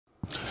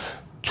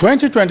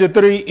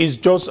2023 is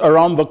just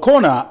around the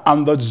corner,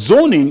 and the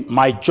zoning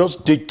might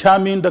just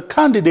determine the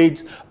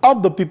candidates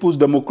of the People's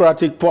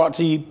Democratic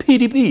Party,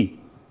 PDP.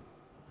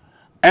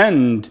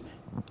 And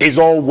is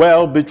all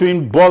well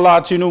between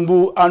Bola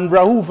Tinubu and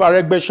Rauf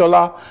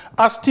Aregbesola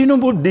as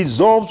Tinubu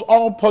dissolves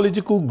all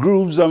political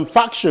groups and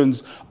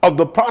factions of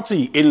the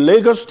party in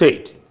Lagos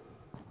State.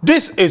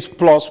 This is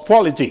Plus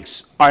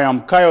Politics. I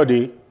am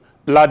Kayode,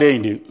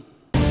 Ladeinde.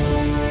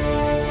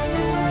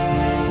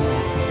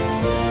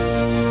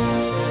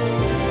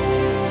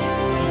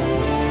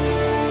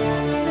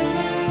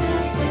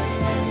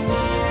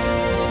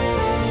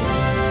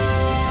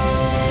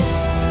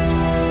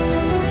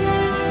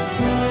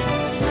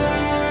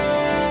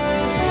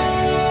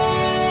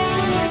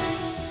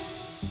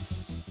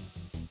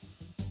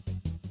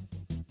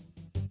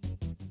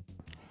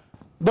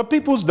 The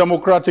People's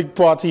Democratic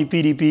Party,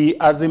 PDP,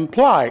 has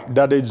implied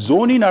that a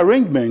zoning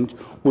arrangement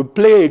will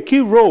play a key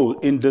role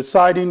in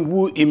deciding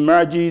who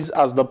emerges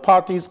as the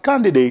party's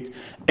candidate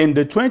in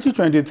the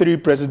 2023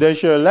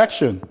 presidential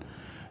election.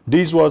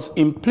 This was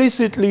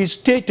implicitly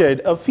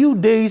stated a few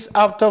days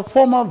after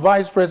former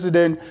Vice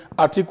President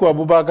Atiku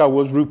Abubakar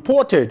was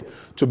reported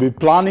to be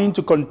planning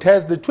to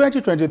contest the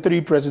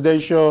 2023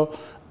 presidential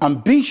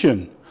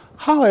ambition.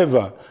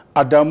 However,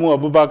 Adamu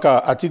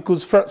Abubakar,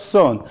 Atiku's first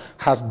son,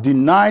 has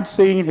denied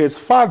saying his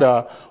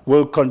father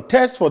will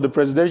contest for the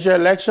presidential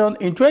election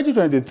in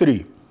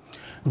 2023.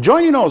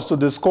 Joining us to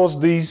discuss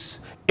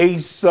this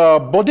is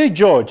Bode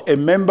George, a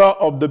member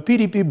of the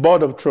PDP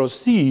Board of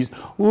Trustees,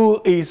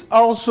 who is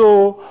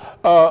also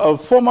a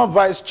former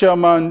Vice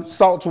Chairman,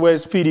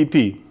 Southwest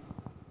PDP.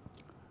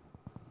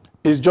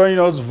 Is joining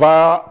us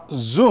via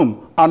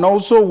Zoom, and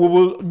also we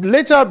will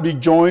later be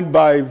joined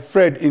by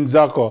Fred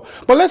Inzako.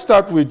 But let's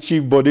start with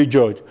Chief Bode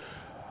George.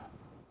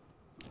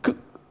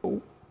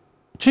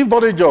 Chief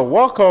Bode George,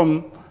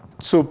 welcome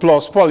to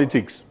Plus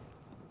Politics.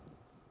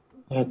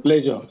 My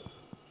pleasure.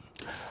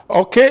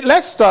 Okay,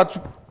 let's start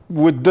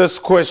with this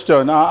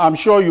question. I'm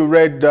sure you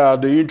read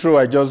the intro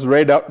I just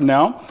read up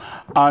now,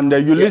 and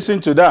you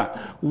listened to that.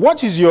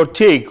 What is your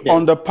take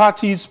on the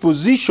party's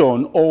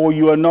position, or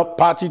you are not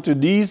party to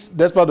this,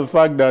 despite the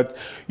fact that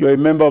you're a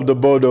member of the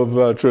Board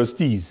of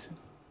Trustees?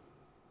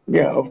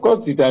 Yeah, of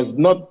course it has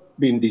not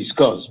been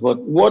discussed, but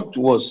what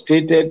was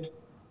stated,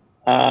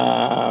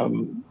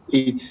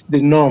 it's the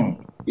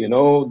norm. You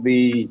know,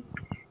 the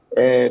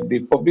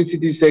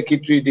publicity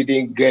secretary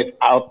didn't get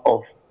out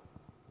of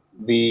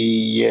the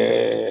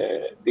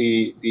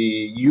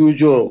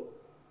usual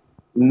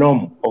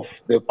norm of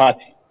the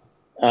party.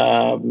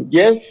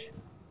 Yes,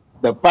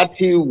 the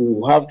party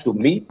will have to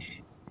meet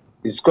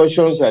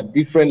discussions at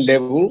different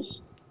levels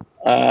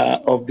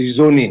of the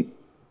zoning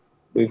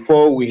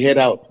before we head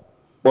out.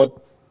 But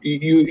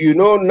you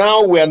know,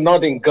 now we are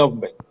not in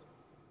government.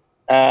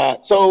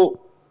 So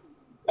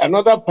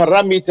another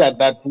parameter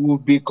that will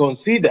be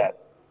considered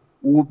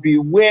will be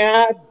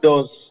where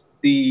does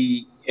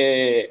the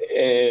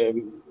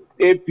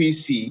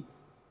APC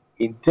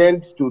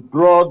intend to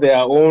draw their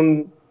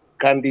own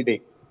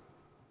candidate.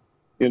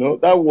 You know,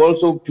 that will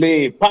also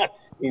play a part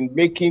in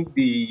making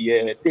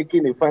the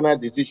taking a final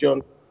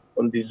decision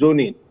on the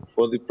zoning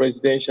for the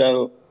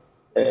presidential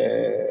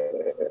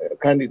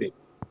candidate.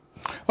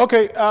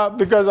 Okay,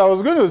 because I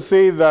was going to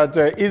say that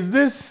is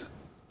this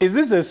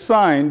a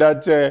sign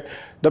that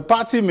the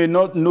party may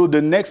not know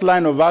the next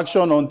line of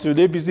action until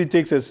the APC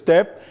takes a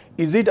step?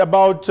 Is it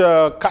about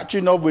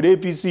catching up with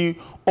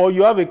APC, or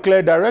you have a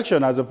clear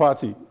direction as a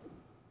party?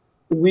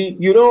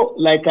 You know,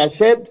 like I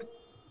said,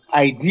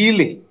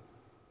 ideally,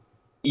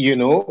 you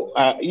know,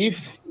 if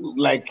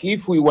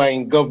we were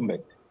in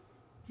government,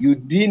 you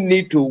didn't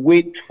need to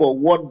wait for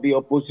what the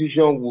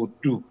opposition would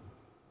do.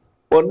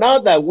 But now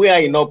that we are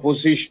in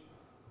opposition,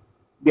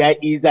 there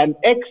is an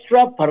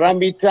extra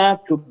parameter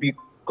to be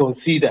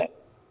considered,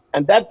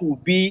 and that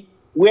would be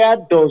where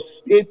does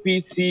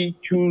APC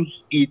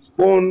choose its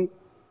own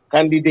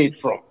candidate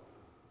from?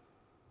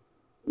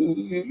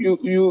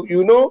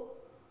 You know,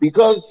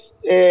 because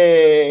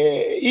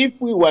if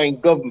we were in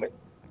government,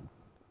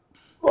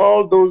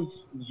 all those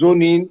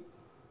zoning,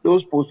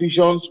 those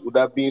positions would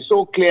have been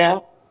so clear.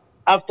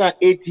 After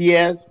 8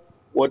 years,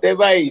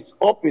 whatever is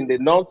up in the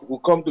north will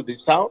come to the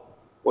south,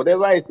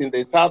 whatever is in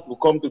the south will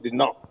come to the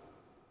north.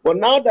 But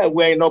now that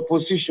we're in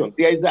opposition,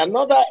 there is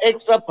another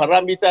extra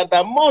parameter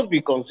that must be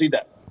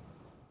considered.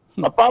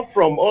 Apart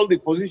from all the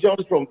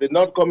positions from the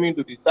north coming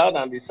to the south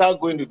and the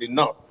south going to the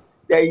north,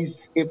 there is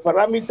a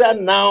parameter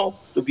now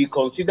to be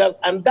considered,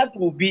 and that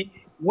will be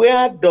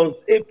where does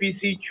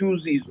APC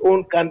choose its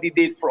own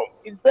candidate from?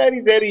 It's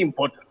very, very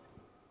important.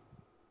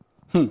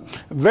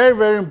 Very,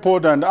 very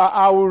important.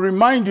 I will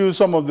remind you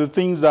some of the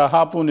things that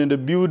happened in the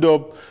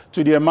build-up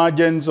to the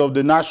emergence of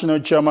the national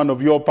chairman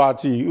of your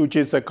party,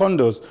 Uche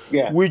Secondus,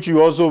 which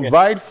you also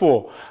vied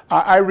for.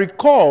 I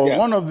recall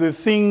one of the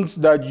things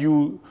that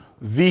you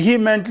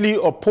vehemently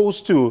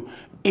opposed to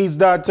is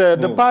that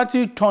the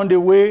party turned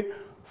away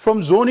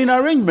from zoning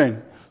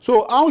arrangement.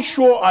 So how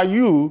sure are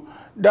you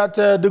that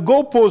the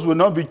goalposts will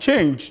not be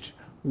changed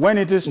when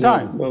it is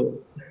time?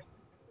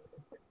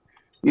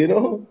 You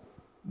know,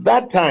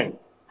 that time,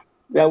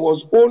 there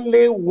was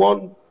only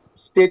one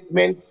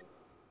statement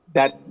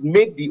that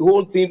made the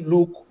whole thing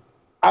look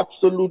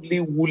absolutely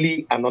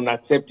woolly and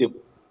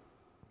unacceptable.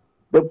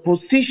 The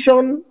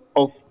position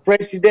of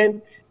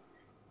president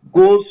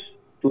goes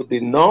to the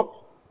north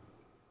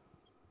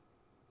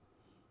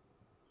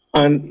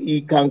and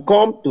he can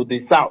come to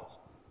the south.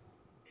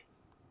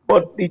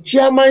 But the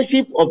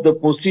chairmanship of the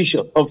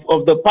position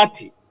of the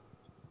party,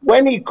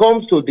 when it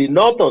comes to the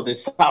north or the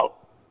south,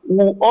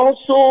 will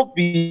also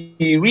be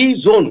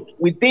rezoned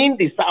within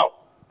the south.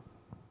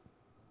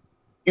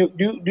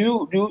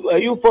 Are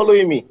you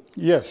following me?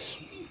 Yes.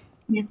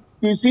 You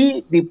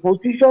see, the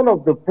position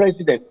of the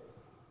president,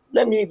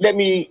 let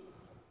me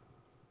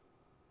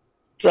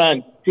try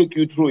and take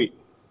you through it.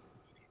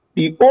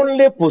 The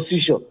only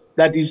position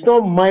that is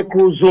not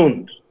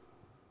micro-zoned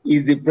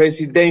is the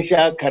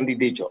presidential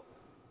candidature.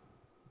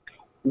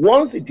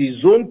 Once it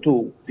is zoned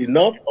to the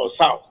north or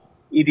south,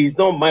 it is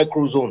not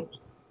micro-zoned.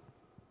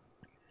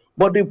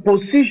 But the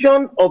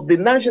position of the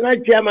national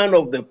chairman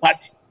of the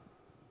party,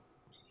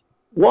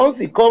 once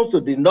it comes to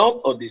the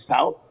north or the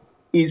south,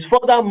 is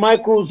further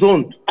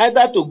micro-zoned,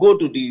 either to go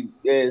to the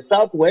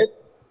southwest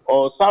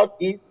or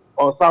southeast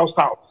or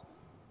south-south,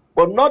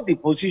 but not the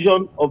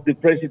position of the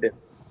president.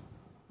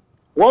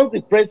 Once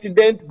the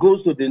president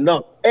goes to the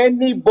north,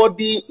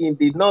 anybody in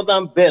the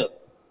northern belt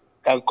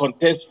can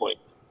contest for it.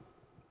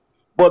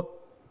 But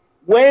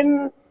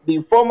when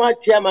the former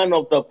chairman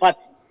of the party,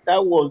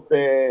 that was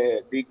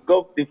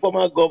the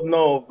former governor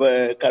of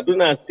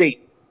Kaduna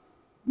State,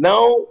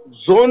 now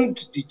zoned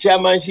the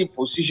chairmanship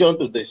position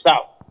to the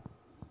south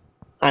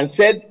and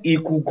said he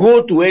could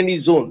go to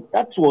any zone,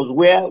 that was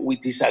where we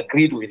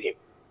disagreed with him.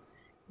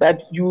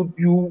 That you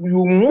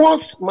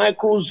must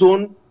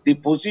micro-zone the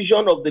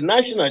position of the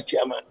national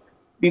chairman,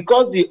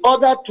 because the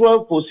other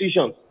 12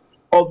 positions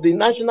of the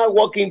National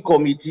Working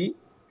Committee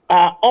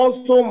are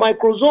also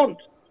micro-zoned.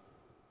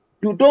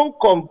 You don't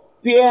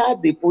compare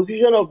the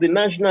position of the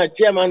national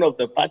chairman of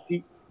the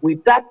party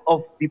with that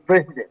of the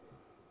president.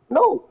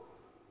 No.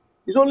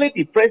 It's only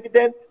the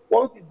president,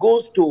 once it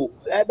goes to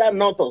either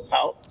north or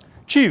south,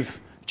 Chief,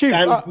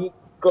 can be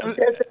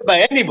contested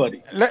by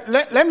anybody.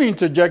 Let me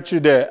interject you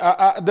there.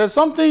 There's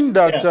something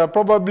that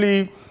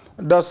probably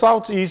the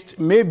Southeast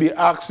may be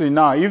asking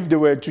now if they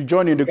were to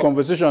join in the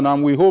conversation,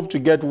 and we hope to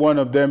get one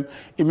of them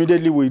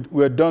immediately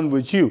we're done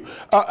with you.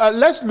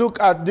 Let's look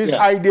at this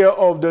idea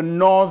of the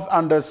North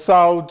and the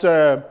South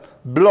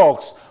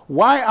blocks.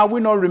 Why are we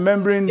not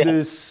remembering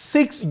the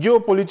 6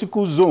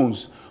 geopolitical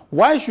zones?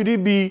 Why should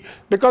it be?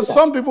 Because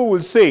some people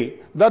will say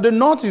that the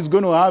North is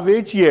going to have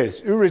 8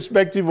 years,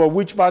 irrespective of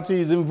which party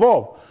is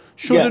involved.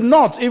 Should it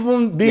not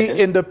even be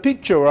in the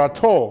picture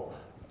at all,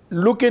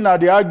 looking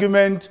at the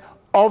argument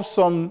of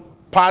some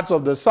parts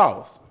of the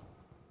South?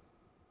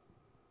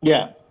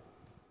 Yeah.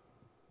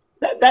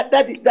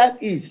 That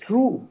is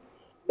true.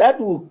 That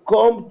will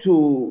come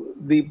to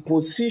the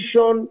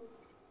position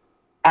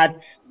at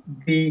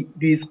the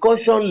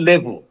discussion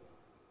level.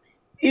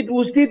 It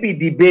will still be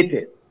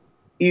debated.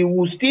 It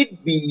will still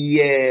be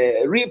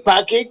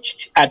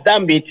repackaged at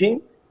that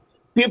meeting.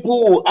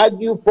 People will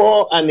argue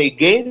for and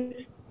against.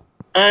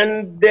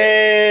 And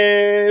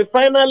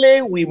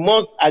finally, we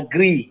must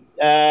agree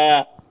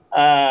to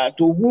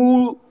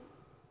who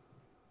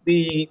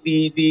the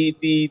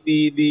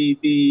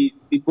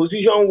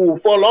position will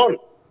fall on.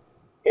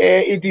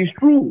 It is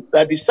true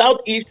that the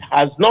Southeast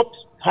has not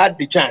had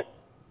the chance.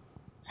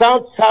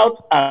 South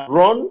has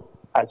run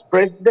as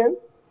president.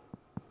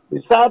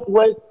 The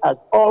Southwest has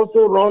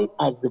also run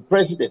as the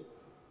president.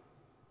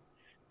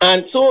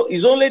 And so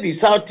it's only the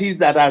Southeast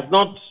that has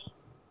not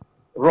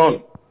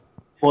run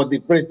for the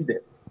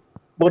president.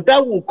 But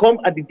that will come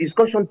at the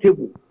discussion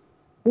table.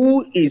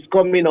 Who is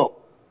coming up?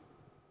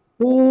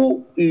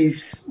 Who is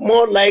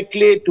more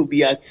likely to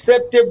be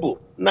acceptable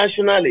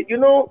nationally? You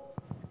know,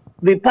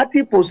 the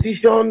party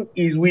position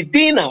is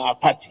within our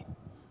party.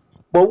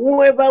 But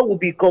whoever will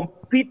be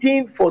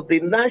competing for the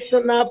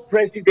national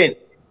president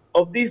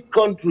of this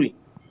country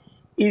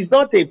is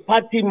not a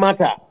party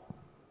matter.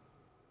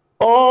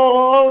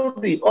 All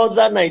the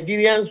other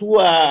Nigerians who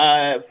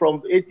are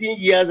from 18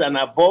 years and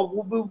above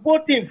will be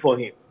voting for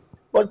him.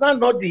 But that's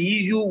not the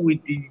issue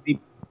with the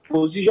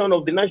position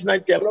of the national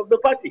chairman of the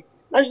party.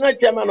 National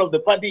chairman of the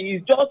party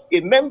is just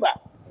a member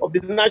of the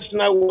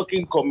National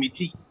Working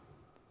Committee.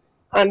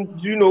 And,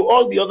 you know,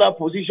 all the other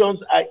positions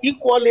are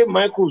equally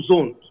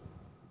micro-zoned.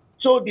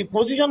 So the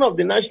position of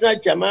the national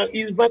chairman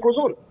is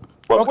micro-zoned.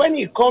 But when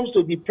it comes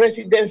to the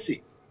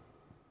presidency,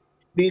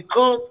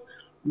 because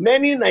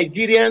many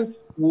Nigerians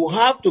will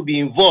have to be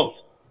involved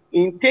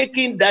in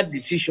taking that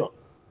decision,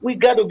 we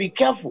got to be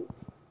careful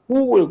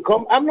who will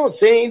come. I'm not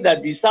saying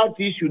that the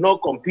Southeast should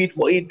not compete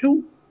for it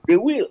too. They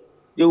will.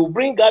 They will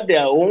bring out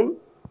their own,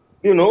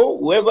 you know,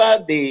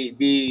 whoever the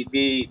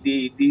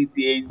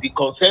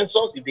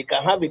consensus, if they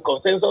can have a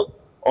consensus,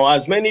 or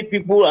as many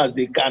people as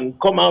they can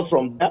come out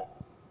from that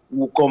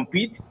will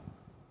compete.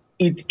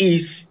 It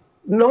is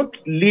not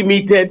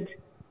limited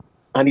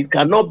and it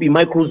cannot be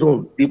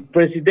microzone. The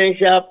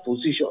presidential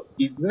position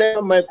is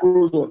never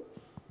microzone.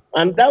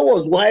 And that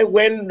was why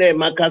when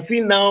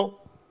McAfee now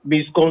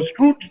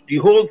misconstrued the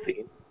whole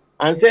thing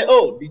and said,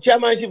 oh, the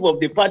chairmanship of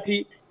the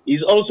party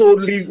is also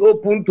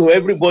open to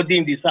everybody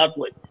in the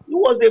Southwest. It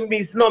was a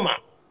misnomer.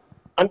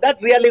 And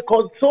that really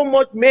caused so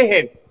much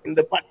mayhem in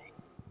the party.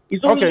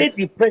 It's only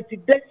the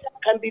presidential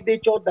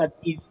candidature that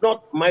is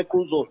not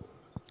microzone.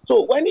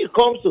 So when it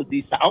comes to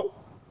the South,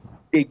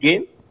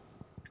 again,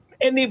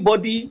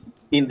 anybody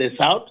in the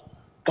South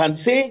can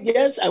say,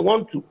 yes, I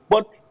want to.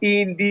 But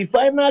in the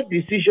final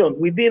decision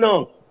within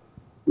us,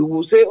 we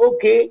will say,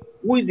 okay,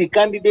 who is the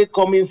candidate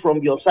coming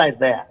from your side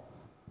there?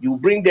 You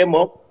bring them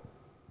up.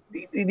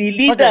 The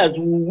leaders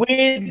will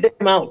weigh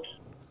them out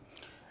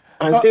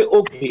and say,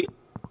 okay,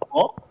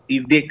 or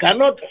if they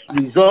cannot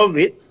resolve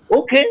it,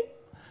 okay,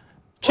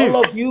 Chief,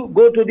 all of you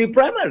go to the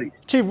primaries.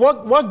 Chief,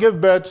 what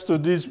gave birth to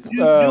this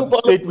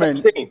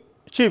statement?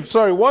 Chief,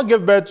 sorry, what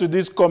gave birth to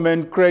this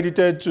comment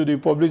credited to the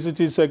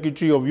publicity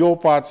secretary of your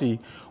party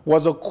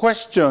was a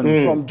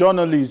question from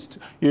journalists,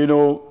 you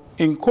know,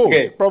 in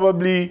court,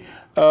 probably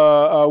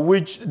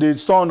which the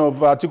son of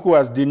Atiku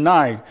has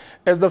denied,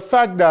 as the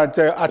fact that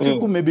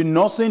Atiku may be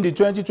nursing the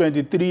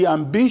 2023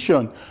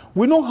 ambition.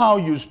 We know how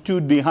you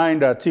stood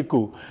behind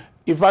Atiku.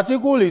 If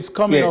Atiku is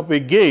coming up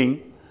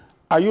again,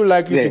 are you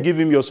likely to give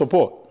him your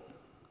support?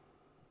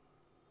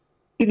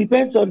 It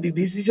depends on the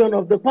decision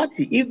of the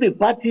party. If the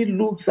party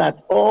looks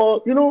at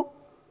all, you know,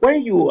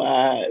 when you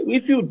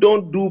if you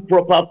don't do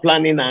proper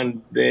planning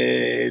and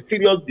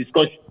serious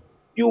discussion,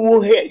 you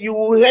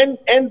will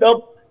end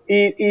up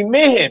in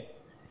mayhem.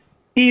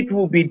 It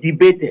will be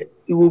debated.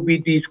 It will be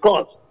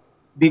discussed.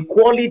 The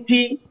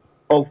quality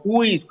of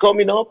who is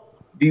coming up,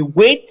 the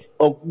weight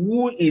of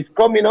who is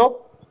coming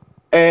up,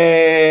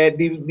 the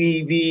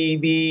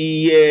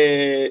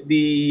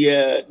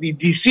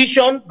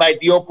decision by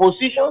the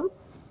opposition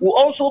will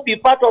also be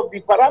part of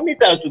the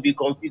parameters to be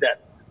considered.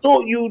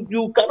 So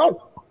you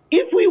cannot.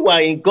 If we were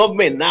in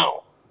government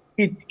now,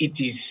 it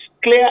is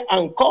clear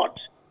and cut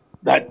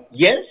that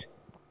yes,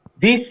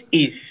 this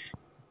is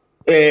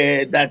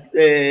that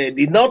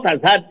the North has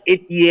had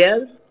 8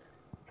 years.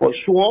 For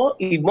sure,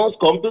 it must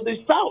come to the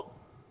South.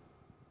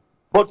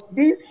 But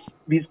this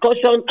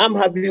discussion I'm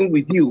having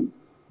with you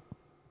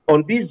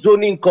on this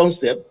zoning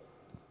concept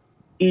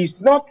is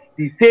not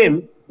the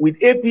same with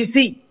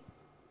APC.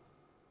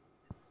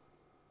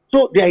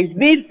 So there is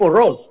need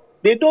for us.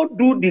 They don't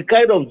do the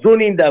kind of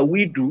zoning that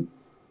we do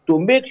to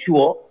make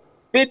sure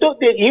they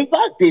don't. In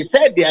fact, they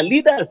said their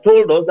leaders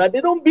told us that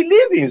they don't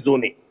believe in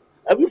zoning.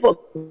 Have you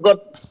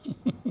forgot?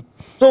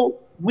 So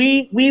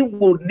we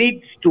will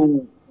need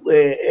to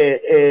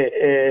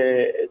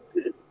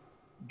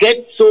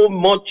get so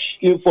much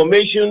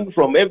information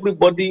from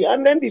everybody,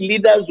 and then the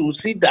leaders will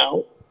sit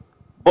down,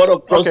 board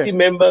of trustee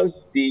members,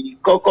 the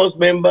caucus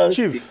members,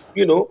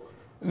 you know,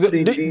 who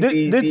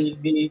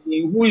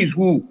is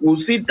who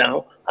will sit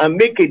down and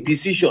make a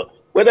decision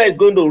whether it's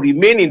going to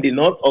remain in the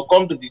North or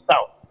come to the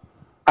South.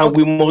 And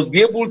we must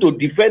be able to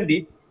defend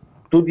it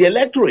to the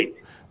electorate.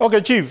 Okay,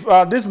 Chief,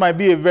 this might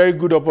be a very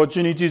good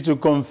opportunity to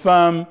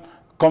confirm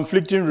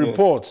conflicting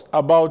reports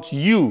about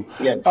you.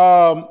 Yes.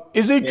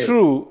 Is it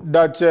true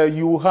that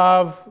you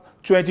have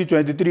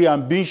 2023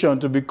 ambition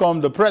to become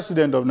the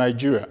president of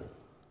Nigeria?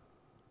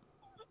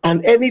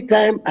 And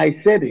anytime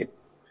I said it,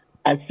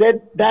 I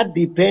said that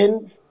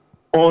depends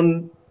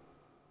on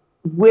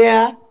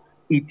where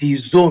it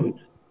is zoned.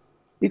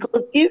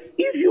 Because if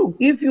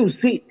you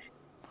sit,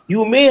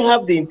 you may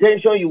have the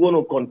intention you want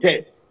to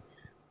contest,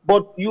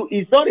 but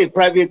it's not a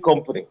private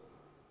company.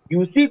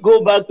 You still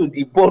go back to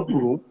the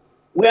boardroom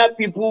where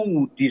people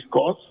will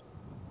discuss,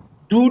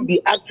 do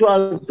the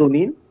actual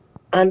zoning,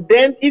 and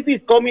then if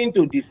it's coming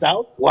to the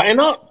South, why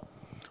not?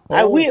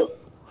 I will.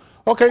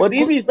 Okay. But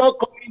if it's not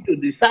coming to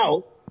the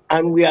South,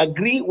 and we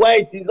agree why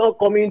it is not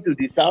coming to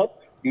the South,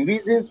 the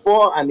reasons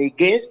for and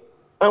against,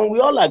 and we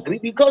all agree,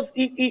 because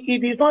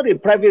it is not a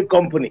private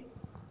company.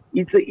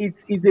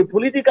 It's a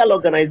political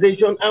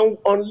organization, and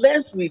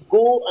unless we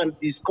go and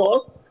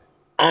discuss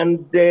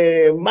and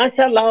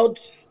marshal out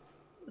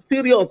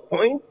serious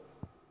points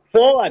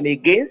for and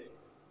against,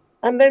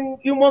 and then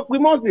we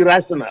must be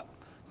rational.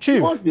 Chief.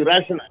 We must be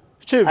rational.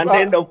 Chief, and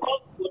then, of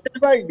course,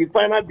 whatever is the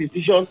final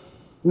decision,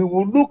 we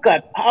will look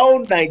at how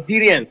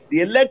Nigerians,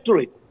 the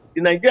electorate,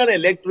 the Nigerian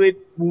electorate,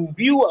 will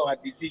view our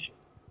decision.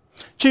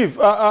 Chief,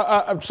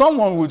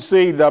 someone would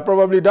say that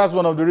probably that's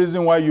one of the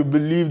reasons why you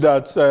believe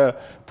that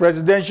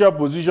presidential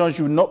position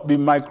should not be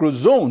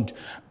microzoned.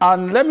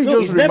 And let me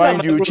just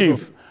remind you,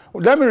 Chief,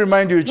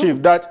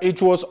 that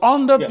it was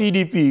under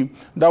PDP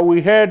that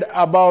we heard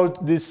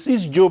about the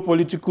 6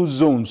 geopolitical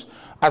zones.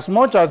 As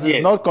much as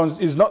it's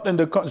not in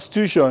the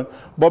Constitution,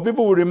 but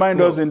people will remind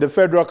us in the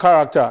federal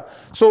character.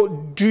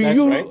 So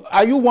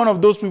are you one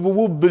of those people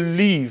who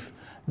believe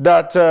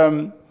that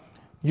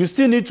you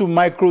still need to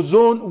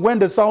microzone when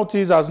the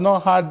Southeast has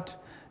not had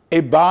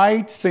a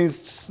bite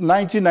since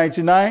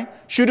 1999?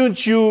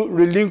 Shouldn't you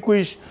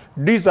relinquish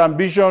this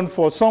ambition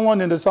for someone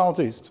in the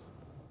Southeast?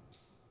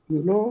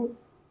 You know,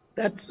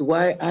 That's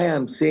why I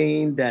am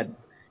saying that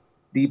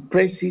the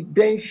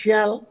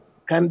presidential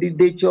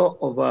candidature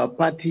of our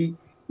party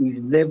is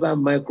never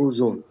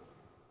micro-zoned.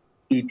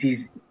 It is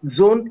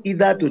zoned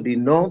either to the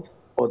north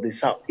or the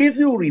south. If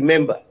you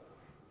remember,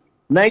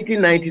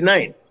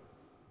 1999,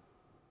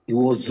 it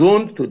was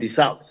zoned to the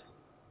south,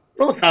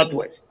 not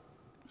southwest.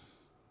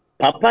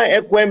 Papa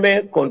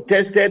Ekweme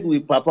contested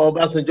with Papa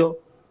Obasanjo.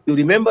 You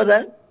remember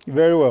that?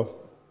 Very well.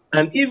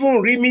 And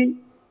even Rimi,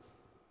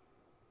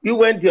 he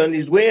went on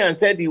his way and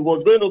said he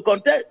was going to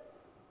contest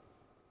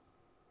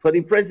for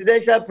the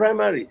presidential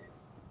primaries.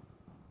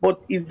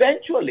 But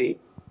eventually,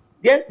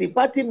 yes, the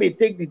party may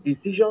take the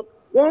decision.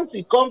 Once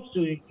it comes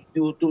to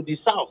the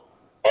south,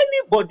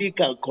 anybody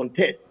can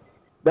contest.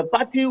 The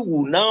party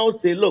will now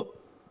say, look,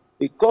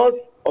 because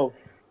of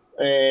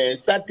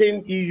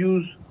certain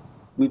issues,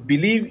 we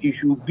believe it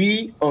should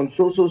be on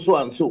so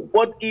and so.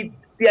 But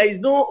there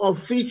is no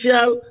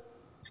official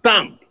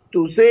stamp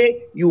to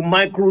say you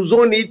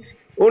microzone it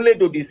only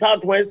to the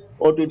southwest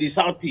or to the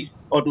southeast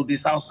or to the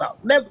south-south.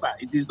 Never.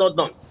 It is not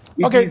done.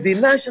 It is the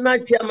national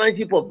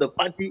chairmanship of the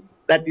party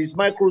that is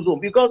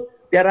microzone, because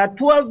there are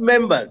 12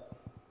 members,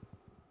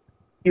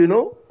 you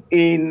know,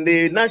 in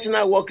the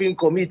National Working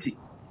Committee.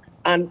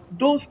 And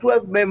those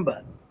 12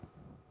 members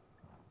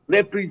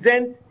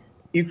represent,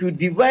 if you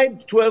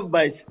divide 12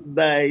 by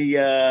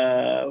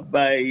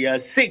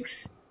 6,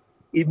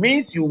 it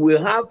means you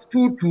will have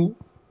 2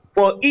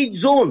 for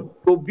each zone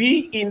to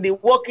be in the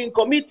working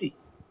committee.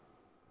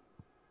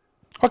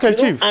 Okay,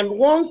 Chief. And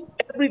once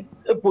every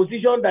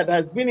position that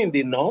has been in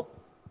the north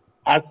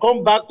has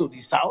come back to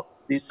the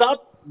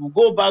south will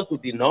go back to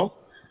the north,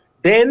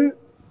 then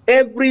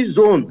every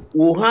zone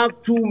will have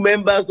 2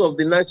 members of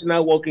the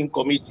National Working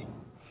Committee.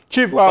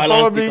 Chief,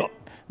 probably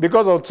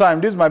because of time,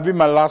 this might be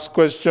my last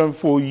question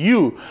for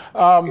you.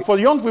 For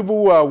young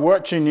people who are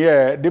watching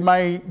here, they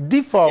might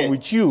differ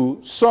with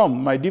you,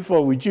 some might differ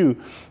with you,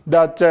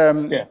 that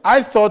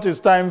I thought it's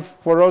time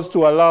for us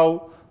to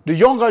allow the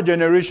younger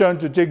generation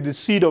to take the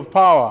seat of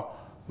power.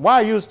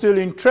 Why are you still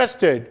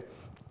interested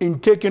in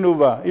taking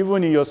over,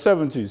 even in your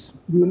 70s?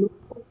 You know,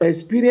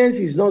 experience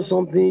is not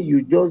something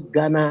you just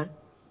garner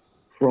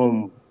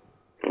from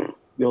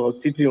your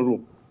sitting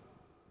room.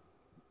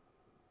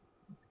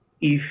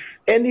 If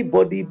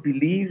anybody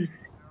believes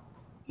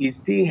he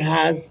still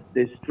has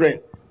the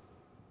strength,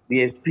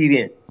 the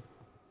experience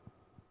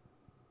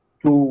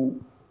to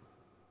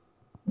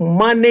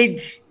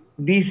manage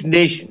this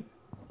nation,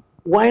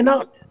 why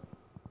not?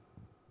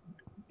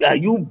 Are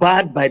you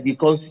barred by the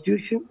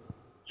Constitution?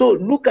 So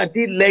look at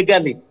it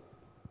legally,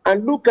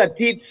 and look at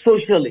it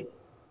socially,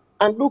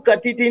 and look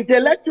at it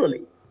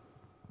intellectually.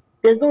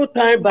 There's no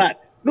time back.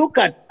 Look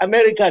at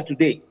America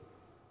today.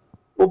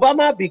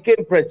 Obama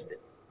became president,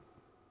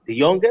 the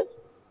youngest,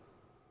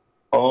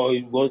 or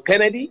it was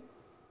Kennedy.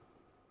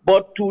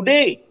 But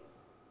today,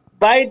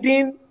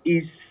 Biden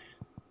is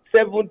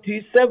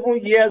 77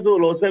 years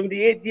old or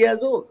 78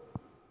 years old.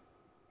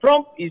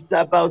 Trump is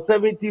about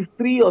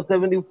 73 or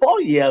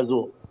 74 years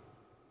old.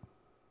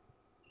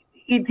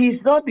 It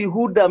is not the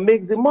hood that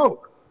makes the monk.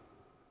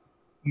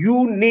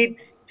 You need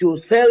to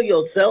sell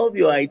yourself,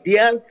 your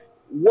ideas,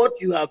 what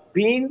you have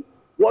been,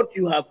 what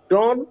you have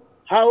done,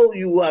 how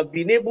you have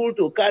been able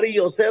to carry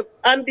yourself,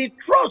 and the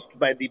trust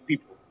by the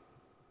people.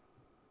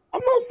 I'm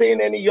not saying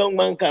any young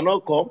man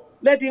cannot come.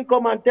 Let him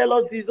come and tell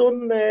us his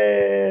own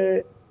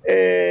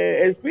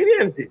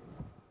experiences.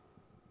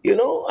 You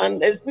know,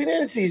 and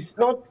experience is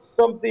not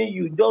something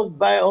you just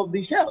buy off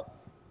the shelf.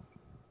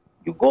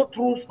 You go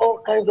through all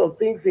kinds of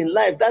things in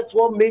life. That's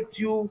what makes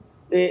you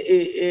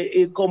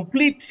a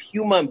complete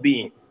human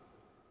being.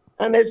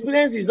 And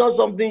experience is not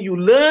something you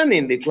learn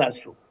in the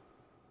classroom.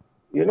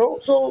 You know,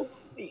 so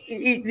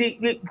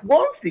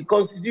once the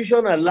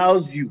Constitution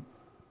allows you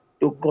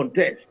to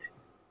contest,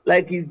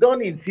 like it's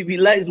done in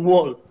civilized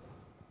world,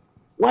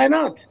 why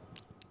not?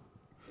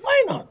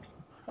 Why not?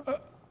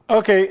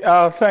 Okay,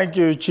 thank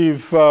you,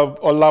 Chief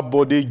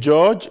Bode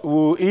George,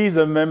 who is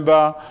a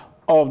member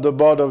of the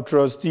Board of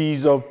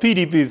Trustees of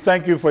PDP.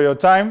 Thank you for your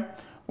time.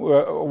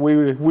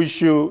 We wish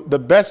you the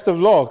best of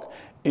luck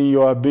in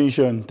your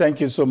ambition.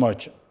 Thank you so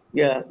much.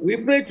 Yeah, we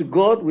pray to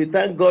God. We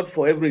thank God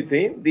for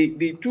everything.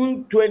 The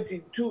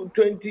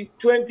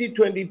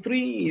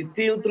 2023 is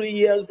still 3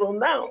 years from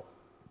now.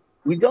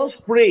 We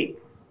just pray.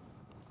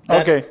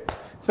 Okay,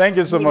 thank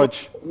you so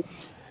much.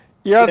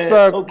 Yes,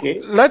 okay.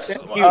 Let's.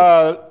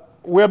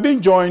 We are being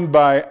joined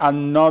by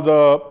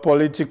another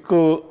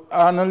political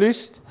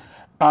analyst,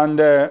 and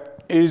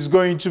is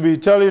going to be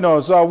telling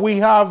us. We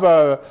have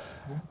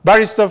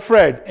Barrister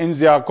Fred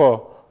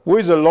Nziako, who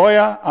is a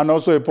lawyer and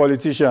also a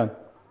politician.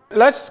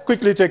 Let's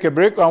quickly take a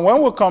break, and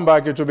when we come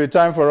back, it will be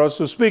time for us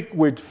to speak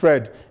with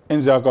Fred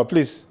Nziako.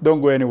 Please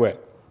don't go anywhere.